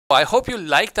I hope you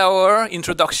liked our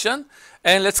introduction,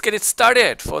 and let's get it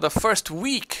started for the first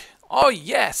week. Oh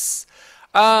yes,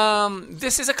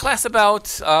 this is a class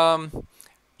about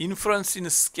inference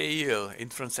at scale,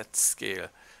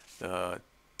 the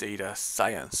data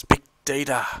science, big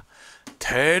data,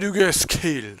 대륙의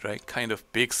scale, right? Kind of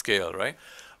big scale, right?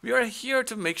 We are here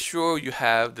to make sure you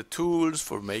have the tools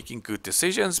for making good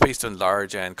decisions based on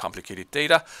large and complicated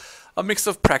data, a mix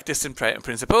of practice and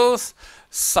principles,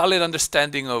 solid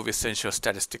understanding of essential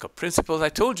statistical principles. I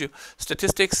told you,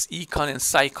 statistics, econ, and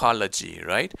psychology,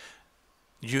 right?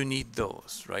 You need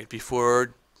those, right?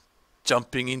 Before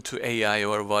jumping into AI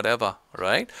or whatever,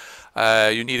 right?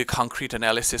 You need a concrete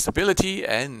analysis ability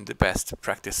and the best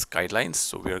practice guidelines.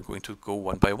 So we are going to go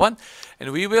one by one,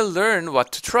 and we will learn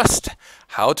what to trust,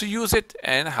 how to use it,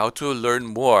 and how to learn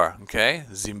more. Okay,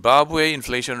 Zimbabwe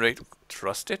inflation rate,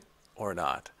 trust it or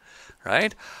not,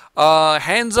 right?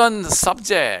 Hands-on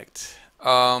subject.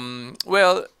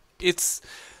 Well,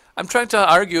 I'm trying to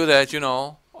argue that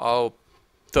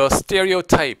the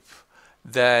stereotype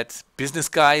that business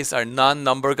guys are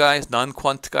non-number guys,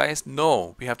 non-quant guys.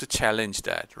 No, we have to challenge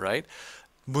that, right?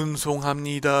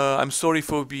 문송합니다. I'm sorry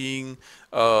for being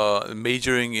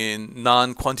majoring in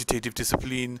non-quantitative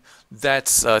discipline.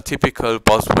 That's a typical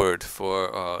buzzword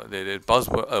for the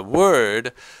buzzword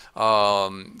word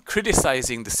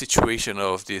criticizing the situation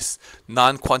of this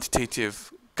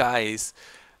non-quantitative guys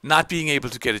not being able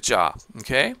to get a job.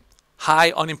 Okay,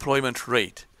 high unemployment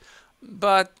rate,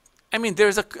 but I mean,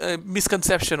 there's a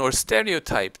misconception or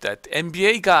stereotype that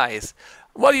MBA guys,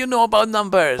 what do you know about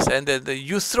numbers? And then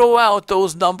you throw out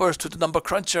those numbers to the number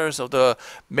crunchers of the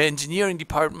engineering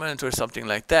department or something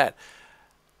like that.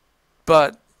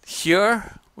 But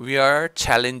here we are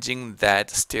challenging that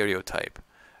stereotype,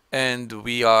 and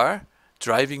we are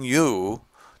driving you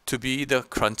to be the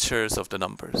crunchers of the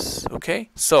numbers. Okay,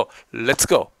 so let's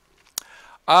go.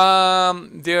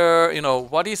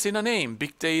 What is in a name?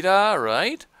 Big data,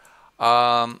 right?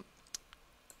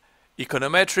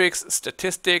 Econometrics,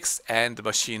 statistics, and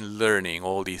machine learning,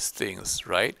 all these things,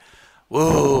 right?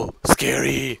 Whoa,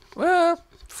 scary. Well,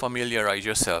 familiarize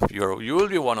yourself. You will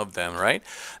be one of them, right?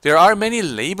 There are many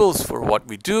labels for what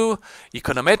we do.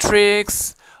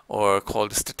 Econometrics, or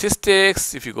called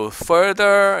statistics. If you go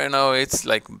further, it's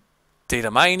like data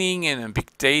mining and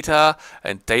big data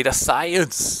and data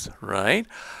science, right?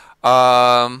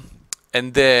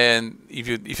 And then if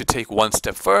you take one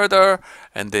step further,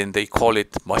 and then they call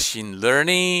it machine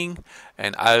learning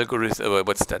and algorithm.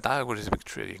 What's that? Not algorithmic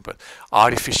trading, but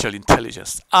artificial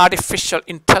intelligence. Artificial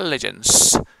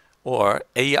intelligence or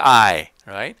AI,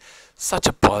 right? Such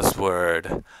a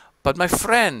buzzword. But my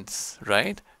friends,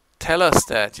 right, tell us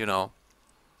that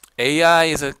AI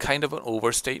is a kind of an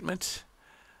overstatement,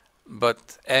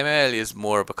 but ML is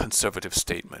more of a conservative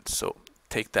statement. So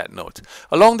take that note.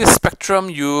 Along this spectrum,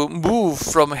 you move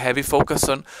from a heavy focus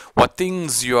on what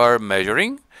things you are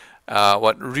measuring,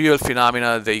 what real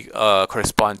phenomena they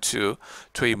correspond to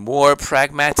a more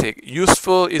pragmatic,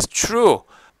 useful is true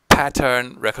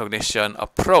pattern recognition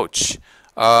approach.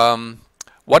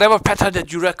 Whatever pattern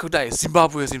that you recognize,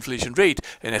 Zimbabwe's inflation rate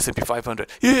and S&P 500,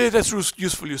 yeah, that's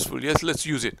useful. Yes, let's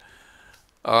use it.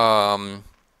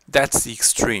 That's the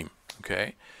extreme.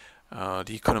 Okay.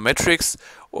 The econometrics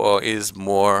is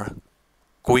more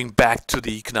going back to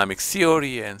the economic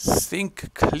theory and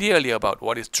think clearly about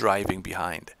what is driving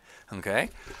behind. Okay,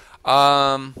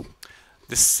 the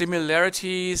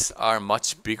similarities are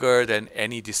much bigger than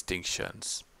any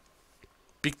distinctions.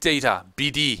 Big data,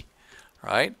 BD,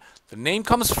 right? The name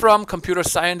comes from computer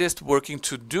scientists working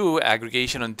to do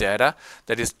aggregation on data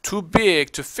that is too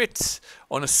big to fit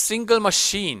on a single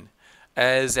machine.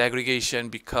 As aggregation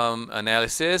become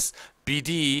analysis,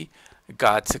 BD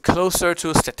got closer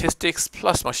to statistics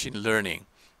plus machine learning.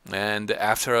 And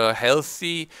after a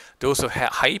healthy dose of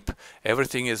hype,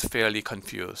 everything is fairly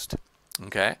confused.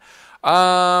 Okay,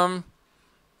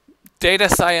 data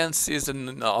science is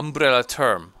an umbrella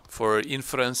term for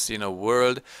inference in a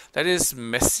world that is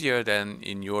messier than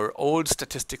in your old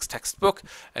statistics textbook,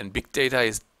 and big data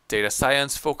is data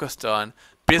science focused on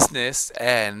business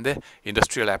and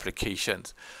industrial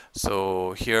applications.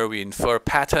 So here we infer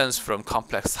patterns from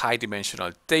complex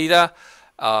high-dimensional data.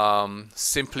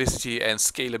 Simplicity and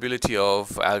scalability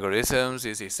of algorithms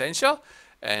is essential,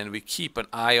 and we keep an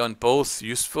eye on both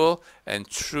useful and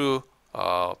true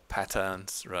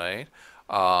patterns, right?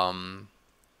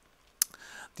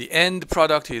 The end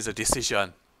product is a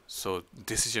decision. So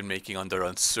decision making under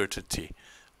uncertainty.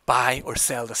 Buy or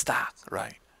sell the stock,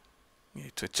 right?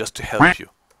 Just to help you.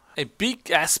 A big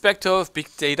aspect of big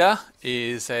data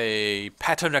is a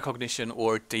pattern recognition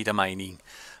or data mining.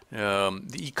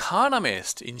 The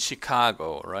economist in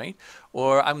Chicago, right?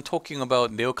 Or I'm talking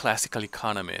about neoclassical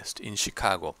economist in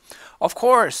Chicago. Of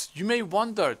course, you may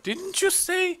wonder, didn't you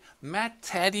say Matt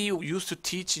Teddy used to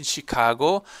teach in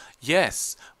Chicago?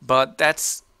 Yes, but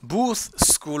that's Booth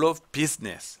School of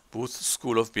Business. Booth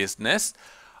School of Business.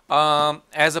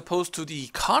 As opposed to the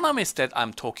economists that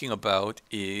I'm talking about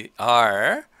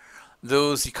are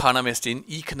those economists in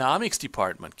economics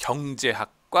department,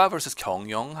 경제학과 versus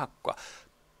경영학과.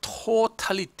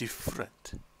 Totally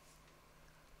different.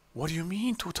 What do you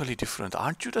mean totally different?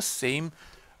 Aren't you the same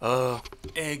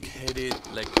egg-headed,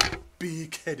 like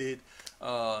big-headed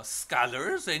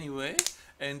scholars anyway?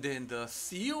 And then the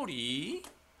theory,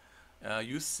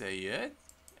 you say it,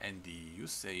 Andy, you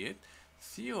say it.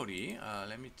 Theory,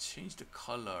 let me change the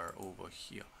color over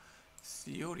here.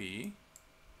 Theory,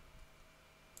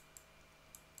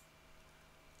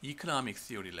 economic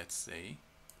theory, let's say,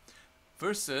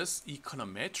 versus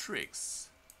econometrics.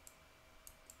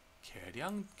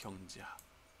 계량 경제학.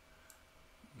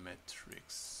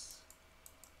 Metrics.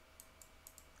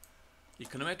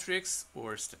 Econometrics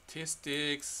or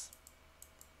statistics.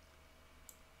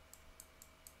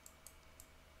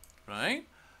 Right?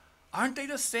 Aren't they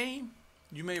the same?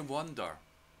 You may wonder.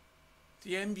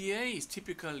 The MBA is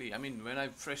typically, I mean, when I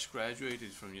fresh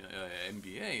graduated from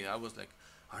MBA, I was like,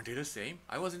 aren't they the same?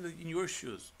 I was in your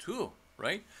shoes too,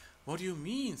 right? What do you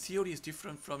mean theory is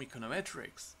different from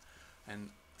econometrics? And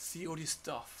theory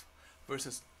stuff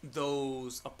versus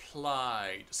those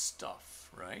applied stuff,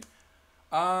 right?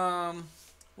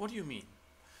 What do you mean?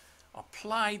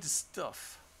 Applied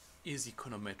stuff is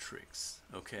econometrics,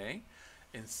 okay?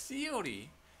 And theory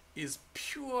is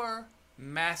pure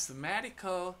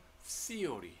mathematical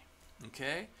theory,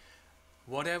 okay?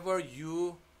 Whatever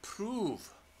you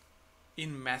prove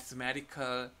in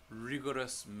mathematical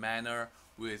rigorous manner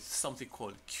with something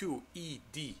called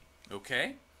QED,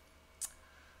 okay?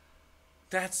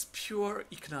 That's pure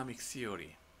economic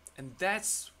theory, and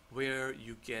that's where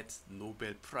you get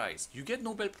Nobel Prize. You get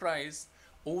Nobel Prize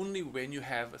only when you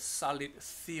have a solid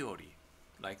theory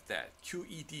like that,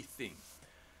 QED thing.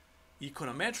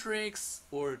 Econometrics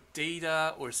or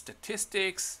data or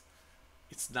statistics,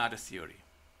 it's not a theory.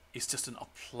 It's just an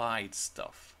applied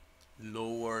stuff.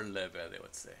 Lower level, they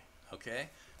would say. Okay?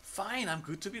 Fine, I'm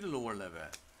good to be the lower level.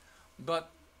 But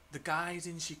the guys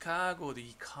in Chicago, the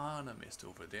economists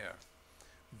over there,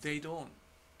 they don't,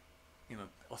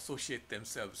 associate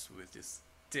themselves with this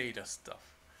data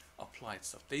stuff, applied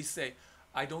stuff. They say,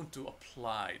 I don't do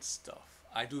applied stuff.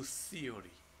 I do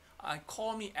theory.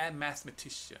 Call me a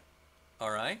mathematician.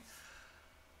 All right?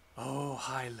 Oh,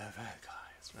 high level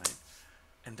guys, right?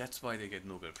 And that's why they get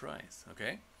Nobel Prize,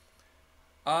 okay?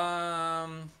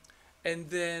 And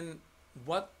then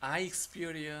what I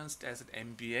experienced as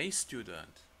an MBA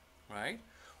student, right,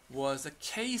 was a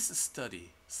case study.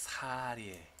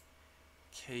 사례.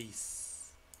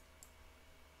 Case.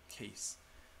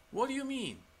 What do you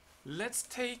mean? Let's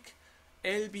take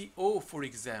LBO, for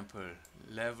example,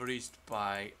 leveraged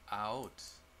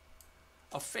buyout.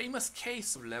 A famous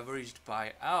case of leveraged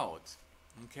buyout,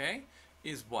 okay,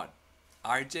 is what?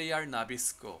 RJR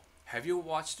Nabisco. Have you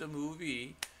watched the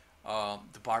movie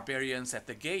The Barbarians at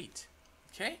the Gate?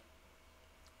 Okay?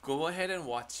 Go ahead and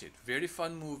watch it. Very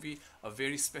fun movie, a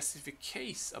very specific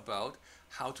case about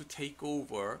how to take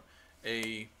over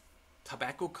a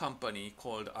tobacco company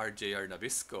called RJR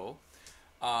Nabisco,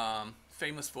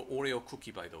 famous for Oreo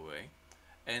cookie, by the way,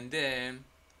 and then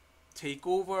take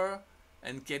over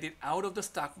and get it out of the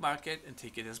stock market and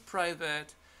take it as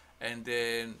private, and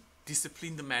then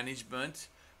discipline the management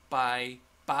by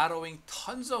borrowing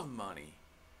tons of money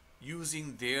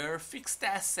using their fixed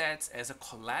assets as a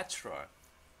collateral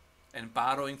and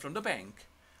borrowing from the bank,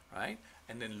 right?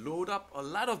 And then load up a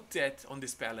lot of debt on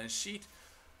this balance sheet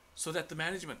so that the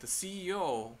management, the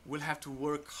CEO, will have to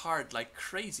work hard like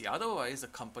crazy. Otherwise, the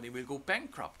company will go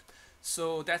bankrupt.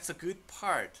 So that's a good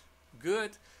part.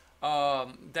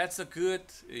 That's a good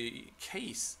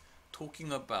case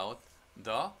talking about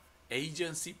the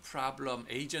agency problem,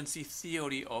 agency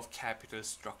theory of capital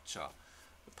structure.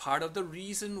 Part of the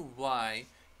reason why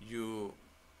you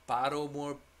borrow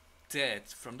more debt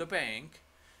from the bank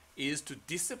is to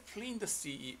discipline the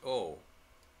CEO.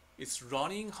 It's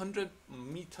running 100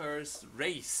 meters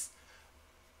race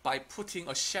by putting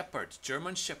a shepherd,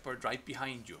 German shepherd, right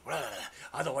behind you.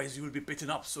 Otherwise you will be beaten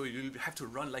up, so you'll have to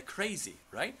run like crazy,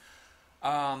 right?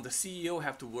 The CEO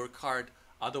have to work hard,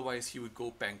 otherwise he would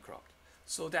go bankrupt.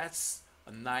 So that's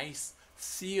a nice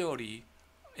theory,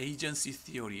 agency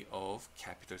theory of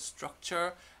capital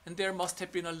structure, and there must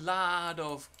have been a lot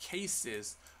of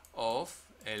cases of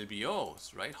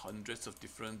LBOs, right? Hundreds of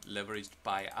different leveraged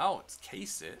buyouts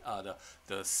cases,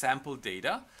 the sample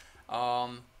data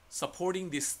supporting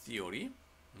this theory,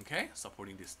 okay?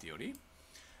 Supporting this theory.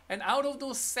 And out of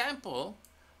those sample,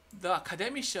 the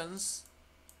academicians,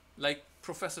 like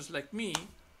professors like me,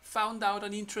 found out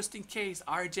an interesting case,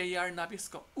 RJR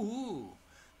Nabisco. Ooh,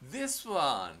 this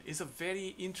one is a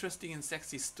very interesting and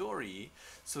sexy story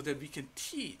so that we can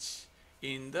teach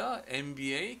in the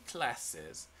MBA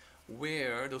classes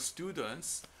where the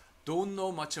students don't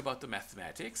know much about the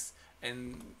mathematics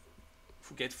and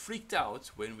who get freaked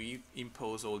out when we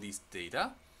impose all these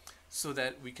data so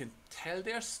that we can tell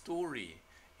their story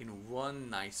in one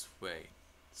nice way.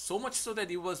 So much so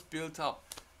that it was built up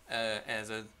as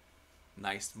a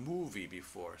nice movie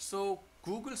before. So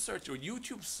Google search or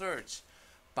YouTube search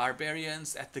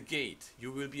Barbarians at the Gate.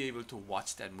 You will be able to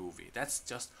watch that movie. That's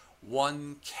just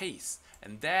one case.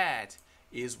 And that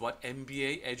is what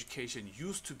MBA education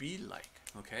used to be like.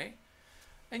 Okay?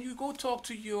 And you go talk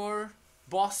to your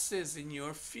bosses in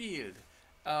your field,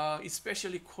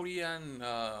 especially Korean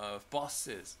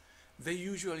bosses. They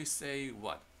usually say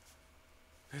what?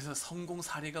 그래서 성공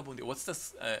사례가 뭔데? What's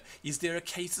the? Is there a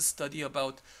case study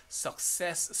about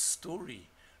success story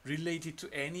related to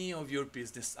any of your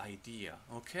business idea?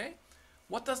 Okay,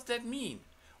 what does that mean?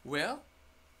 Well,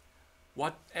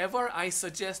 whatever I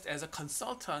suggest as a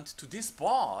consultant to this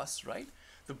boss, right?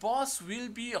 The boss will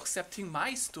be accepting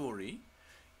my story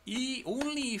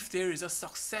only if there is a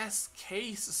success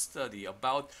case study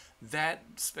about that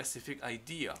specific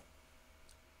idea.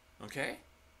 Okay?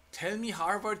 Tell me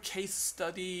Harvard case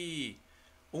study.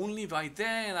 Only by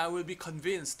then I will be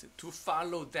convinced to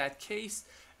follow that case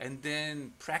and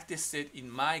then practice it in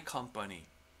my company.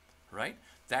 Right?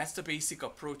 That's the basic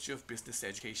approach of business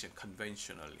education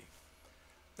conventionally.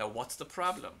 Now, what's the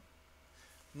problem?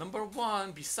 Number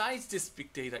one, besides this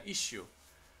big data issue,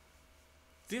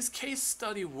 this case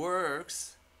study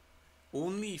works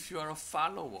only if you are a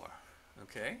follower.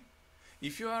 Okay?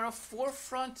 If you are a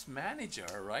forefront manager,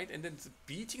 right, and then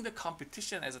beating the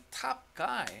competition as a top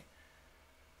guy,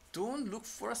 don't look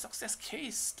for a success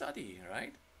case study,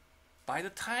 right? By the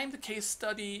time the case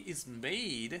study is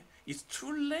made, it's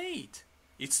too late.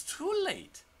 It's too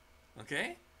late,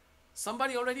 okay?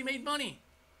 Somebody already made money.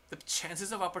 The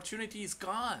chances of opportunity is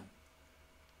gone.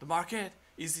 The market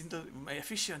is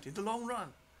efficient in the long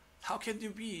run. How can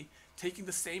you be taking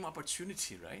the same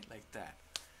opportunity, right, like that?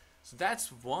 So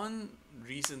that's one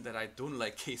reason that I don't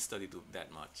like case study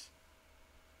that much.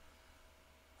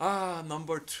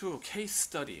 Number two, case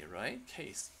study, right?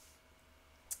 Case.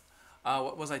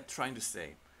 What was I trying to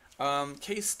say?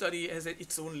 Case study has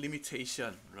its own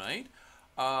limitation, right?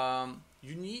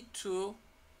 You need to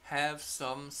have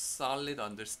some solid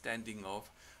understanding of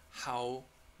how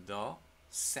the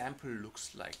sample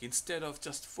looks like instead of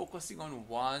just focusing on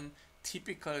one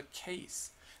typical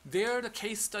case. There, the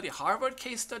case study, Harvard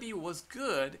case study was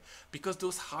good because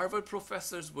those Harvard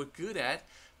professors were good at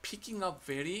picking up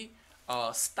very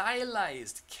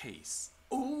stylized case.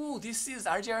 Oh, this is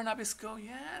RJR Nabisco.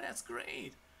 Yeah, that's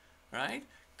great, right?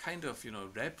 Kind of,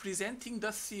 representing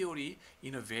the theory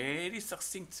in a very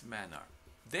succinct manner.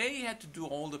 They had to do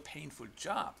all the painful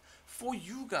job for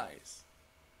you guys.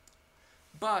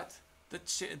 But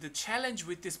the challenge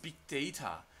with this big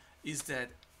data is that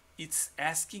it's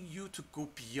asking you to go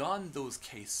beyond those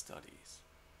case studies.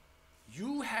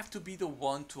 You have to be the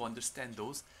one to understand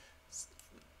those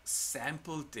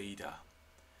sample data,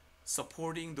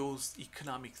 supporting those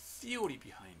economic theory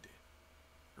behind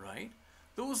it, right?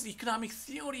 Those economic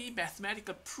theory,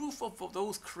 mathematical proof of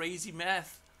those crazy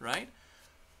math, right?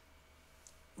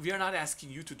 We are not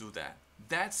asking you to do that.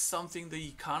 That's something the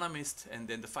economist and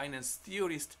then the finance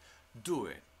theorist do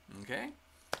it, okay,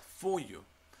 for you.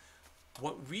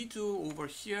 What we do over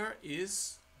here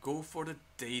is go for the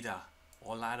data,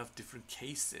 a lot of different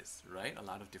cases, right? A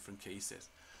lot of different cases,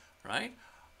 right?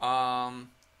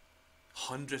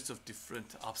 Hundreds of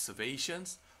different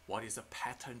observations. What is a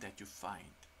pattern that you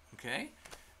find, okay?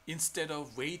 Instead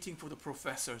of waiting for the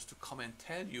professors to come and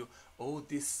tell you, oh,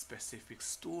 this specific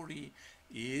story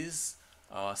is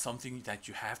something that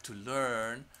you have to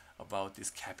learn about this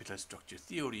capital structure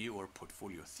theory or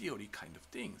portfolio theory kind of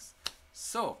things.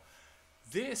 So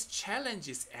this challenge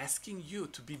is asking you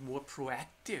to be more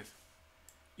proactive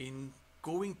in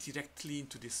going directly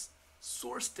into this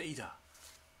source data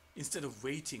instead of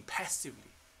waiting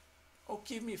passively. Oh,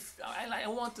 give me, I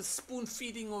want the spoon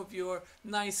feeding of your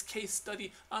nice case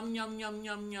study. Yum, yum, yum,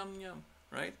 yum, yum,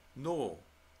 right? No.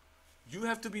 You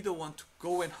have to be the one to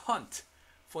go and hunt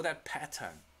for that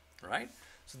pattern, right?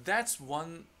 So that's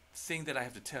one thing that I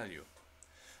have to tell you.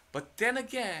 But then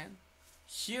again,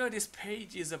 Here this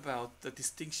page is about the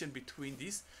distinction between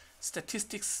these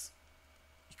statistics,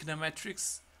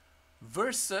 econometrics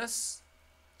versus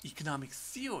economic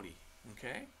theory.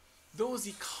 Okay, those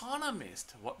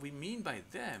economists, what we mean by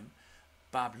them,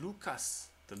 Bob Lucas,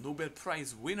 the Nobel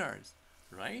Prize winners,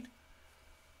 right?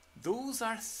 Those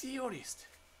are theorists,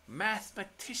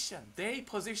 mathematicians. They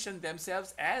position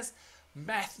themselves as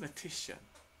mathematician.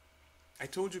 I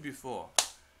told you before,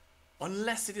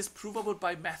 unless it is provable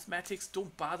by mathematics,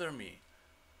 don't bother me.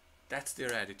 That's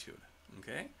their attitude.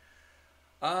 Okay.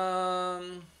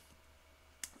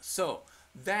 So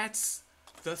that's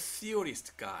the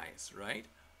theorist guys, right?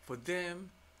 For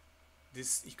them,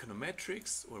 this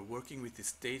econometrics or working with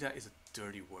this data is a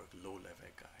dirty work, low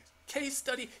level guys. Case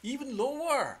study, even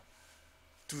lower.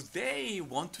 Do they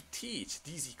want to teach,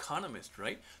 these economists,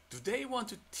 right? Do they want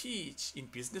to teach in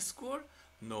business school?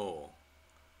 No.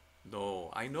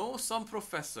 No. I know some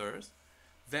professors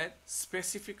that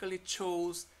specifically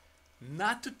chose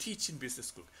not to teach in business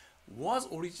school. Was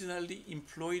originally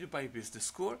employed by business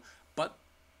school, but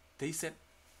they said,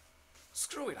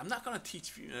 screw it, I'm not going to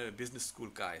teach business school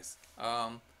guys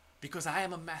because I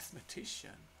am a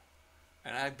mathematician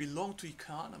and I belong to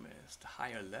economists, the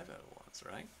higher level ones,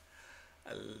 right?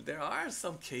 There are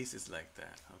some cases like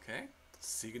that, okay?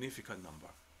 Significant number.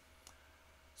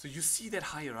 So you see that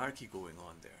hierarchy going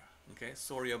on there, okay?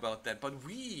 Sorry about that, but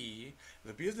we,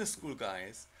 the business school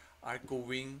guys, are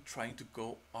trying to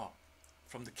go up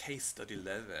from the case study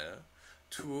level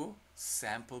to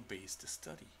sample-based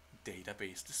study,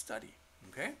 data-based study,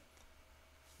 okay?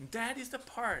 That is the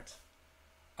part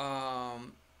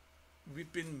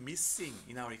we've been missing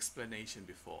in our explanation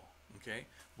before, okay?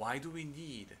 Why do we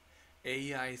need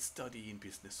AI study in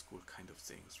business school kind of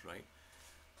things, right?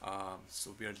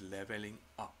 So we are leveling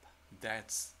up.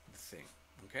 That's the thing,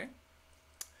 okay?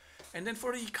 And then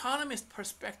for the economist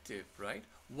perspective, right?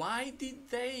 Why did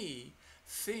they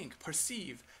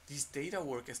perceive this data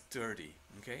work as dirty?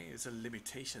 Okay, it's a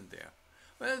limitation there.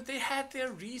 Well, they had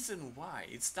their reason why.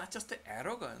 It's not just the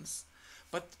arrogance,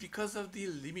 but because of the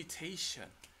limitation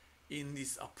in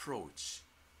this approach,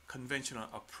 conventional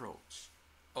approach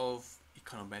of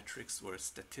econometrics or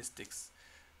statistics,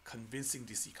 convincing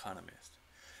this economist.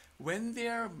 When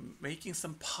they're making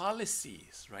some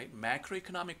policies, right,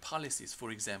 macroeconomic policies,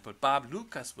 for example, Bob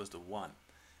Lucas was the one.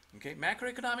 Okay,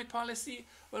 macroeconomic policy,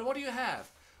 well, what do you have?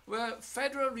 Well,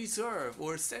 Federal Reserve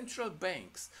or central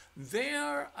banks,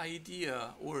 their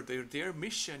idea or their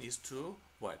mission is to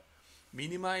what?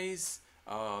 Minimize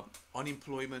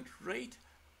unemployment rate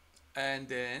and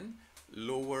then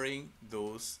lowering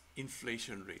those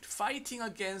inflation rate. Fighting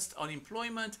against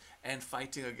unemployment and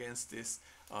fighting against this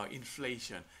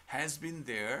inflation has been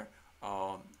their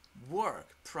work,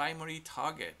 primary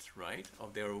target, right,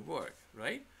 of their work,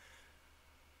 right?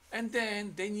 And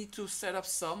then they need to set up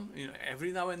some,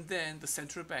 every now and then the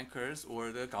central bankers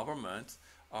or the government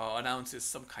announces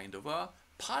some kind of a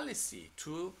policy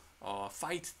to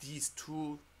fight these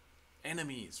two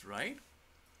enemies, right?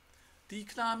 The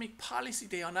economic policy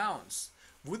they announce,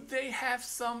 would they have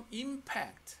some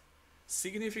impact,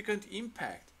 significant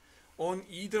impact on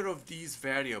either of these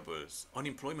variables,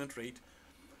 unemployment rate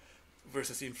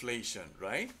versus inflation,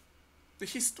 right?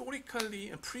 Historically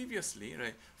and previously,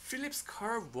 right, Phillips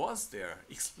curve was there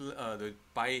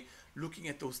by looking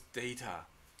at those data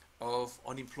of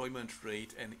unemployment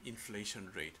rate and inflation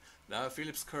rate. Now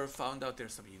Phillips curve found out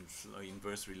there's some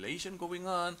inverse relation going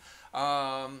on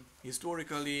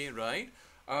historically, right?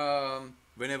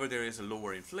 Whenever there is a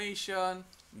lower inflation,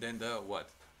 then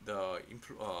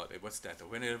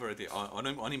whenever the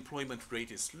unemployment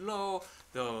rate is low,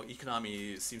 the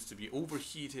economy seems to be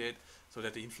overheated, so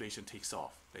that the inflation takes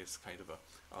off. There's kind of a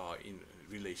in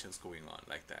relations going on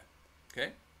like that.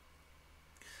 Okay.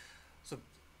 So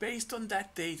based on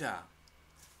that data,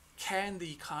 can the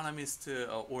economists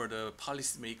or the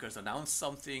policymakers announce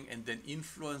something and then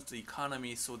influence the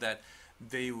economy so that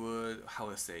they would, I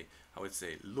would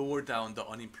say, lower down the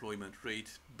unemployment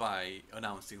rate by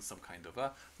announcing some kind of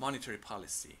a monetary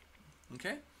policy?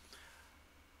 Okay.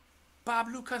 Bob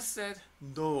Lucas said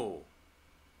no.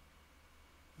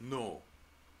 No.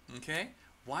 Okay?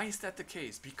 Why is that the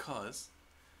case? Because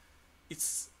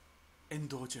it's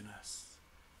endogenous.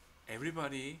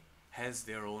 Everybody has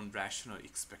their own rational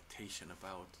expectation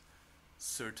about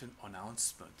certain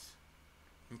announcement.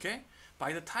 Okay?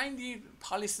 By the time the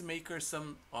policymakers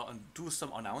do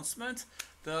some announcement,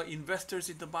 the investors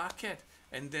in the market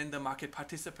and then the market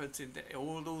participants in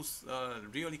all those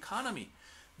real economy,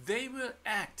 they will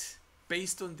act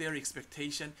based on their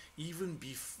expectation even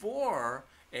before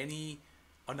any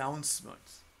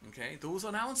announcements. Okay, those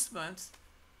announcements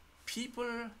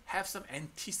people have some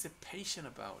anticipation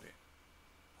about it.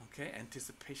 Okay,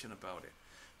 anticipation about it,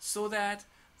 so that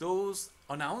those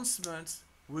announcements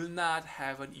will not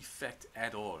have an effect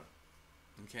at all.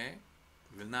 Okay,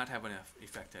 will not have an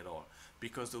effect at all,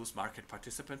 because those market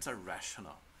participants are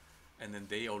rational, and then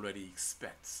they already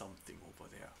expect something over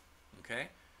there. Okay,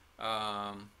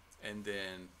 and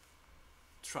then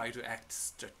try to act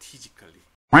strategically.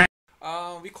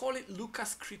 We call it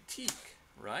Lucas critique,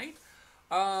 right?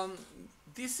 Um,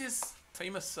 this is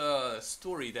famous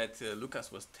story that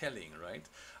Lucas was telling, right?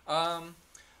 Um,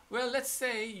 well, let's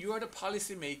say you are the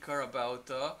policymaker about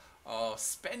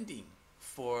spending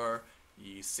for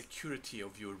the security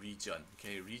of your region.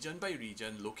 Okay, region by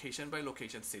region, location by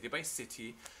location, city by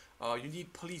city. You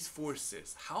need police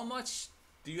forces. How much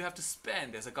do you have to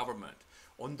spend as a government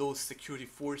on those security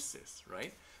forces,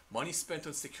 right? Money spent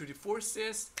on security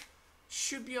forces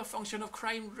should be a function of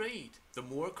crime rate. The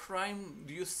more crime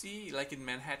do you see, like in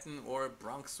Manhattan or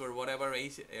Bronx or whatever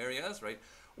areas, right?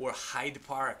 Or Hyde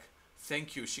Park.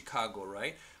 Thank you, Chicago,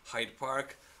 right? Hyde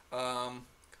Park,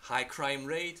 high crime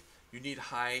rate. You need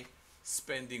high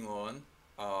spending on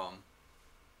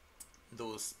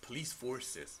those police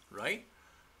forces, right?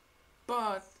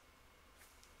 But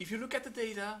if you look at the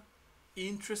data,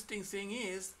 interesting thing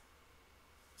is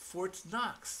Fort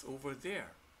Knox over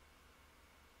there,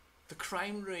 the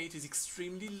crime rate is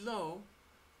extremely low,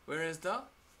 whereas the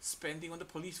spending on the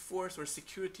police force or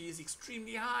security is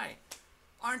extremely high.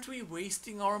 Aren't we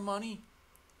wasting our money?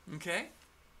 Okay?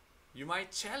 You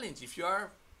might challenge if you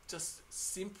are just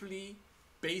simply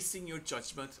basing your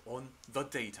judgment on the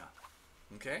data.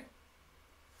 Okay?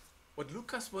 What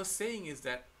Lucas was saying is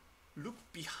that look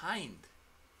behind.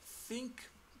 Think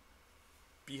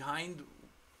behind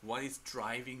what is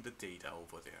driving the data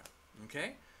over there.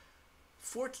 Okay?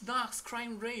 Fort Knox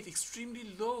crime rate extremely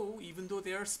low, even though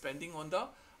they are spending on the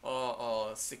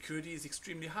security is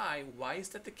extremely high. Why is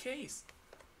that the case?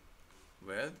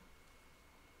 Well,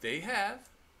 they have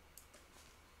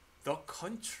the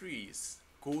country's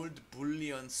gold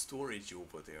bullion storage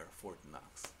over there, Fort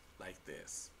Knox, like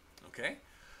this. Okay,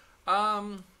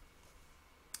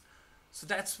 so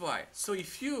that's why. So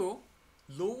if you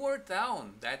lower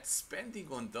down that spending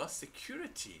on the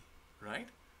security, right?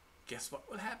 Guess what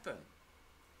will happen?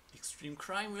 Extreme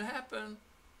crime will happen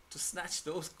to snatch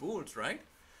those golds, right?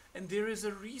 And there is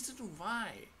a reason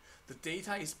why the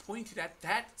data is pointed at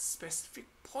that specific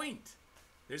point.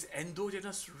 There's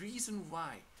endogenous reason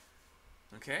why.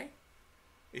 Okay?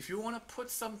 If you want to put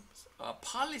some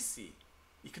policy,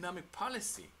 economic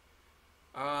policy,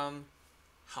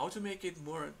 how to make it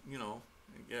more,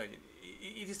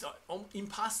 it is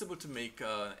impossible to make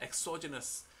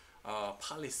exogenous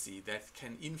policy that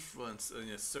can influence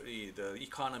the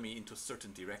economy into a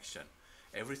certain direction.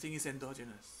 Everything is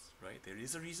endogenous, right? There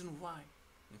is a reason why.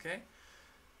 Okay,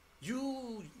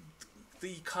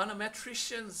 the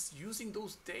econometricians using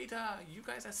those data, you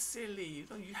guys are silly.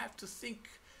 You have to think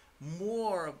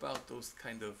more about those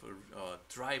kind of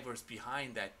drivers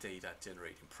behind that data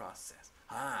generating process.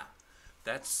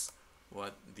 That's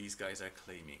what these guys are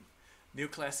claiming.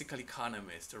 Neoclassical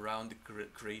economists around the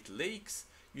Great Lakes.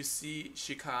 You see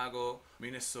Chicago,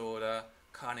 Minnesota,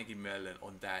 Carnegie Mellon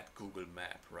on that Google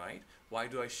map, right? Why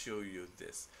do I show you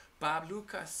this? Bob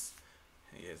Lucas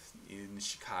is in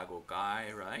Chicago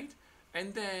guy, right?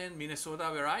 And then Minnesota,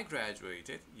 where I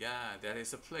graduated, yeah, that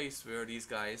is a place where these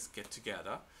guys get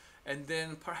together. And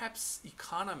then perhaps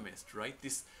economist, right?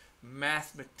 This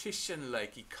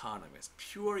mathematician-like economist,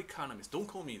 pure economist. Don't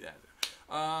call me that.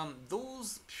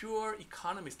 Those pure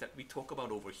economists that we talk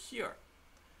about over here,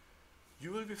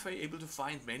 you will be able to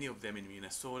find many of them in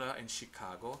Minnesota and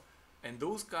Chicago, and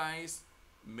those guys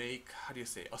make,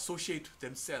 associate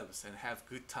themselves and have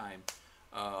good time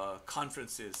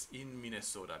conferences in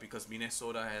Minnesota, because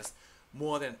Minnesota has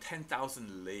more than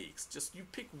 10,000 lakes. Just you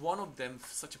pick one of them,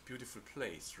 such a beautiful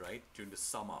place, right, during the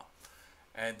summer,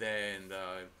 and then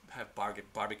have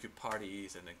barbecue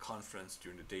parties and then conference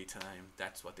during the daytime.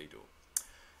 That's what they do.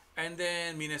 And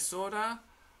then Minnesota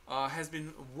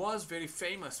was very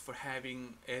famous for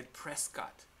having Ed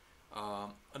Prescott,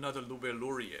 another Nobel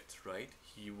laureate, right?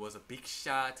 He was a big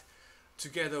shot,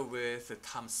 together with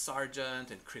Tom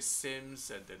Sargent and Chris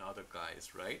Sims and then other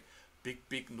guys, right?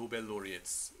 Big Nobel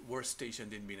laureates were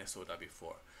stationed in Minnesota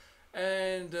before.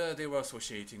 And they were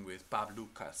associating with Bob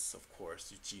Lucas, of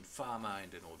course, Eugene Fama,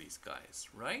 and then all these guys,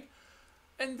 right?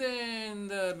 And then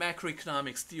the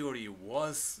macroeconomics theory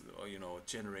was,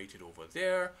 generated over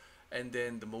there. And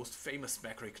then the most famous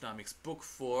macroeconomics book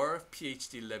for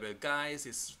PhD level guys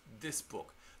is this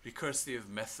book, Recursive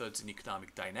Methods in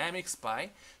Economic Dynamics by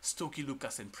Stokey,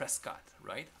 Lucas, and Prescott,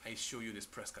 right? I show you this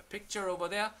Prescott picture over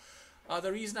there.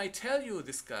 The reason I tell you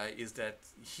this guy is that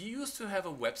he used to have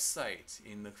a website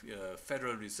in the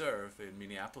Federal Reserve in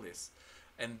Minneapolis.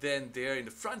 And then there in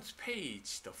the front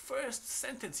page, the first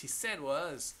sentence he said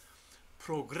was,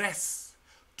 progress,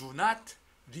 do not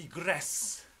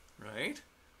regress, right?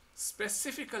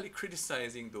 Specifically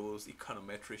criticizing those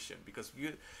econometricians, because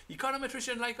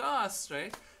econometricians like us,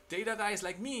 right? Data guys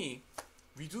like me,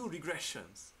 we do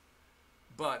regressions.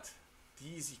 But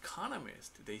these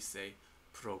economists, they say,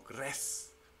 progress,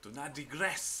 do not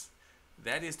regress.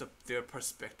 That is their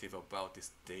perspective about this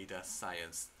data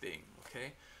science thing,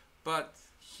 okay? But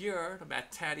here, the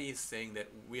Matt Taddy is saying that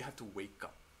we have to wake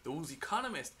up. Those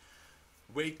economists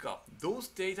wake up. Those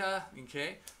data,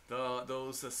 okay,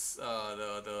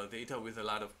 the data with a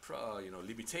lot of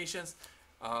limitations.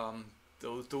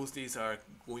 Those days are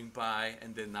going by,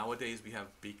 and then nowadays we have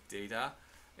big data,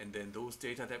 and then those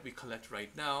data that we collect right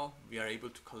now, we are able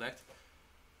to collect,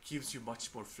 gives you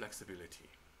much more flexibility,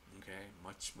 okay,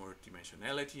 much more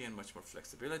dimensionality and much more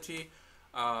flexibility.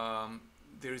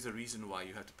 There is a reason why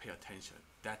you have to pay attention.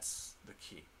 That's the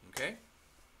key, okay.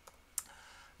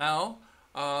 Now,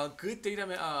 good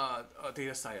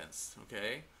data science,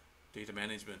 okay, data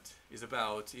management is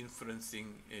about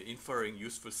inferring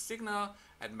useful signal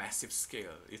at massive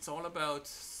scale. It's all about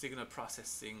signal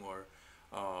processing, or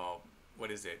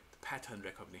pattern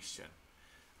recognition,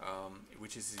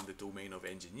 which is in the domain of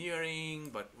engineering,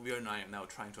 but we are now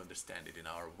trying to understand it in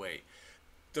our way.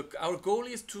 Our goal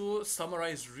is to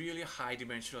summarize really high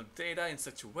dimensional data in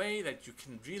such a way that you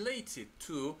can relate it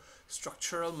to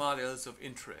structural models of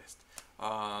interest.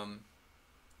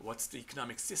 What's the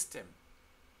economic system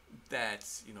that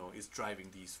is driving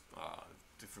these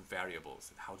different variables,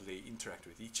 and how do they interact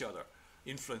with each other,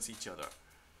 influence each other,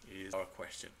 is our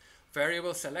question.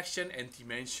 Variable selection and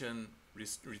dimension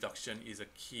reduction is a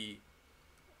key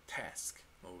task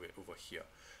over here.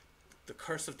 The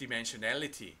curse of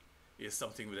dimensionality is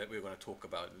something that we're going to talk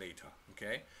about later,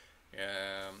 okay?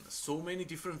 So many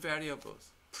different variables.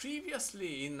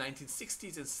 Previously, in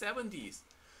 1960s and 70s,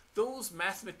 those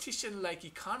mathematicians like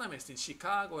economists in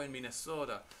Chicago and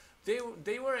Minnesota,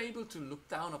 they were able to look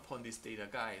down upon these data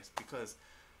guys because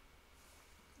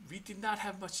we did not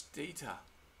have much data.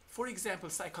 For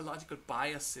example, psychological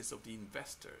biases of the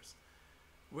investors.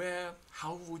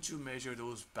 How would you measure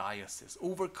those biases?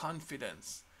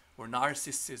 Overconfidence or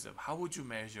narcissism, how would you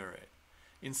measure it?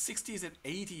 In 60s and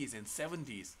 80s and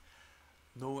 70s,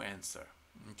 no answer,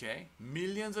 okay?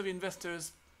 Millions of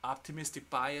investors, optimistic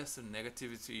bias and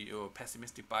negativity or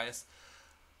pessimistic bias,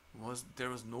 there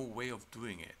was no way of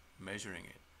doing it, measuring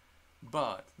it.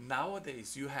 But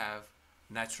nowadays you have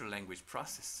natural language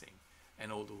processing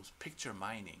and all those picture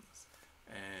minings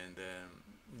and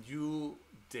new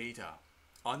data,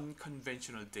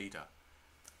 unconventional data,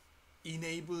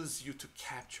 enables you to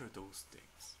capture those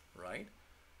things, right?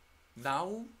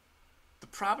 Now, the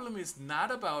problem is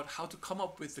not about how to come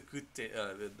up with the good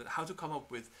how to come up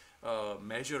with a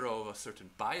measure of a certain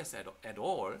bias at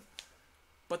all,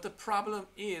 but the problem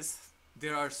is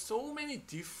there are so many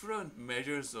different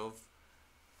measures of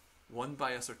one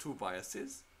bias or two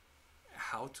biases,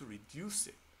 how to reduce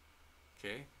it,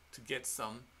 okay, to get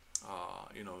some,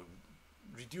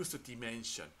 reduce the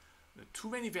dimension.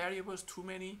 Too many variables, too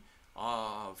many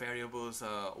variables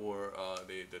or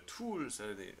the tools,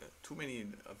 too many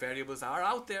variables are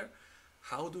out there.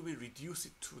 How do we reduce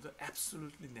it to the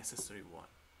absolutely necessary one?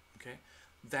 Okay,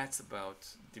 that's about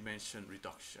dimension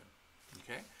reduction.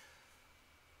 Okay,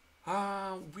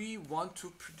 we want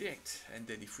to predict, and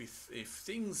then if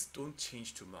things don't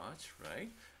change too much,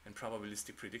 right, and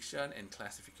probabilistic prediction and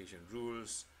classification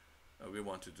rules, we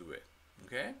want to do it.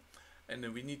 Okay, and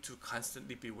then we need to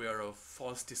constantly be aware of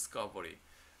false discovery.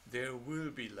 There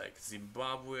will be like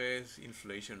Zimbabwe's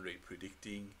inflation rate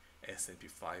predicting S&P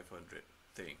 500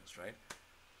 things, right?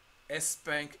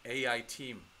 S-Bank AI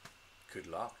team, good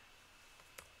luck.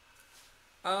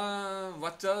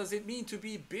 What does it mean to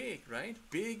be big, right?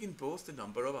 Big in both the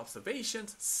number of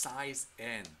observations, size,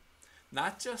 and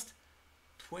not just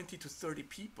 20 to 30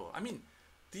 people. I mean,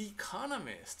 The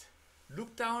Economist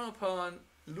looked down upon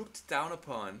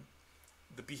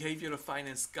the behavioral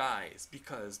finance guys,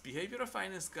 because behavioral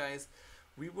finance guys,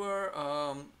 we were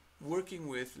working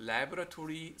with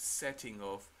laboratory setting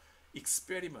of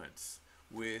experiments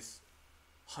with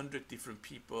 100 different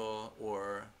people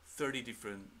or 30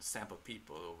 different sample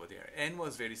people over there. N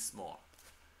was very small.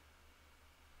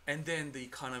 And then The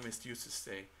Economist used to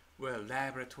say, well,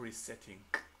 laboratory setting,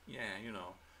 yeah,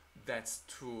 that's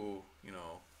too,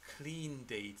 clean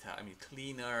data,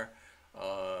 cleaner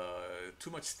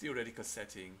too much theoretical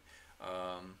setting.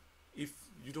 If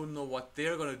you don't know what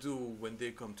they're gonna do when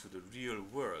they come to the real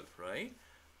world, right?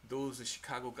 Those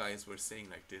Chicago guys were saying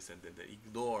like this, and then they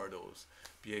ignore those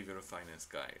behavioral finance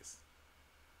guys.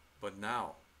 But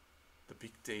now, the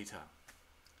big data.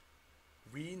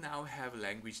 We now have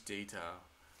language data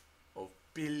of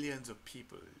billions of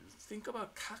people. Think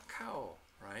about Kakao,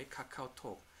 right? Kakao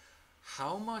Talk.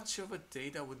 How much of a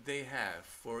data would they have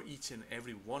for each and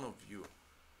every one of you?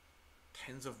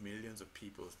 Tens of millions of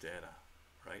people's data,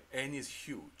 right? N is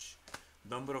huge.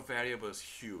 Number of variables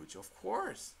huge. Of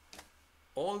course,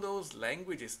 all those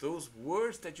languages, those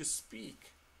words that you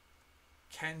speak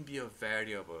can be a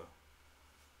variable,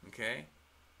 okay?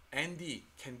 Andy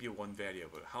can be one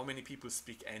variable. How many people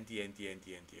speak Andy?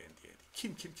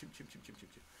 Kim,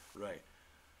 right?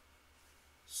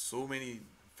 So many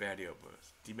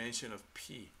variables. Dimension of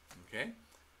P, okay?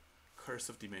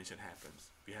 Cursive dimension happens.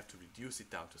 We have to reduce it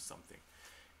down to something.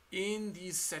 In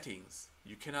these settings,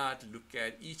 you cannot look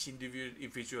at each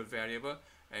individual variable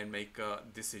and make a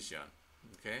decision,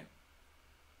 okay?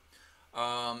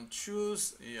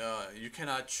 You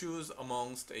cannot choose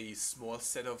amongst a small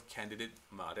set of candidate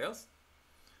models,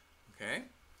 okay?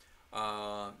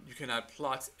 You cannot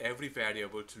plot every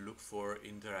variable to look for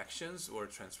interactions or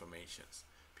transformations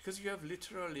because you have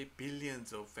literally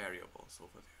billions of variables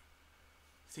over there.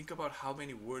 Think about how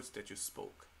many words that you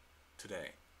spoke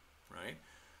today, right?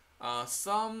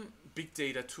 Some big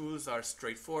data tools are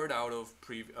straightforward out of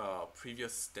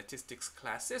previous statistics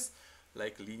classes,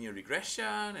 like linear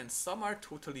regression, and some are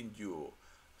totally new.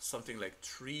 Something like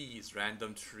trees,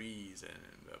 random trees,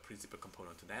 and principal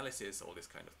component analysis, all these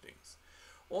kind of things.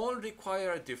 All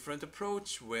require a different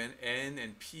approach when N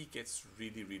and P gets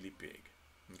really, really big.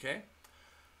 Okay?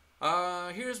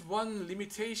 Here's one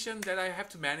limitation that I have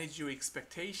to manage your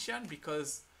expectation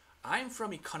because I'm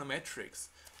from econometrics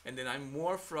and then I'm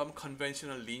more from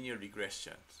conventional linear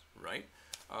regression, right?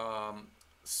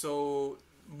 So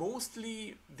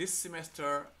mostly this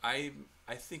semester I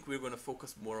think we're going to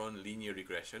focus more on linear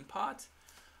regression part,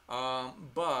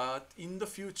 but in the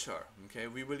future, okay,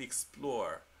 we will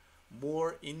explore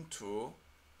more into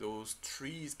those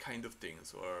trees kind of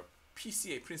things, or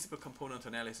PCA, principal component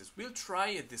analysis. We'll try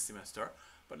it this semester,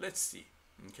 but let's see,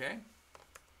 okay?